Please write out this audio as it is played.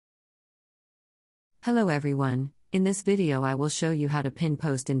Hello everyone, in this video I will show you how to pin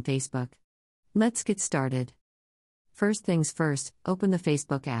post in Facebook. Let's get started. First things first, open the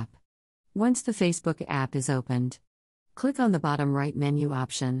Facebook app. Once the Facebook app is opened, click on the bottom right menu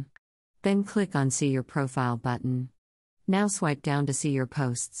option. Then click on See Your Profile button. Now swipe down to see your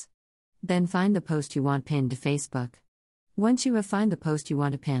posts. Then find the post you want pinned to Facebook. Once you have found the post you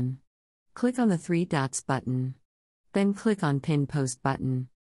want to pin, click on the three dots button. Then click on Pin Post button.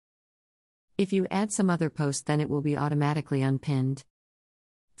 If you add some other post, then it will be automatically unpinned.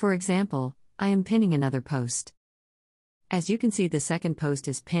 For example, I am pinning another post. As you can see, the second post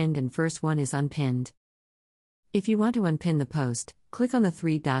is pinned and first one is unpinned. If you want to unpin the post, click on the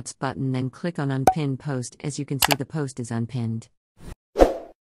three dots button, then click on Unpin Post. As you can see, the post is unpinned.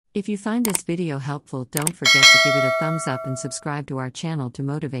 If you find this video helpful, don't forget to give it a thumbs up and subscribe to our channel to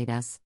motivate us.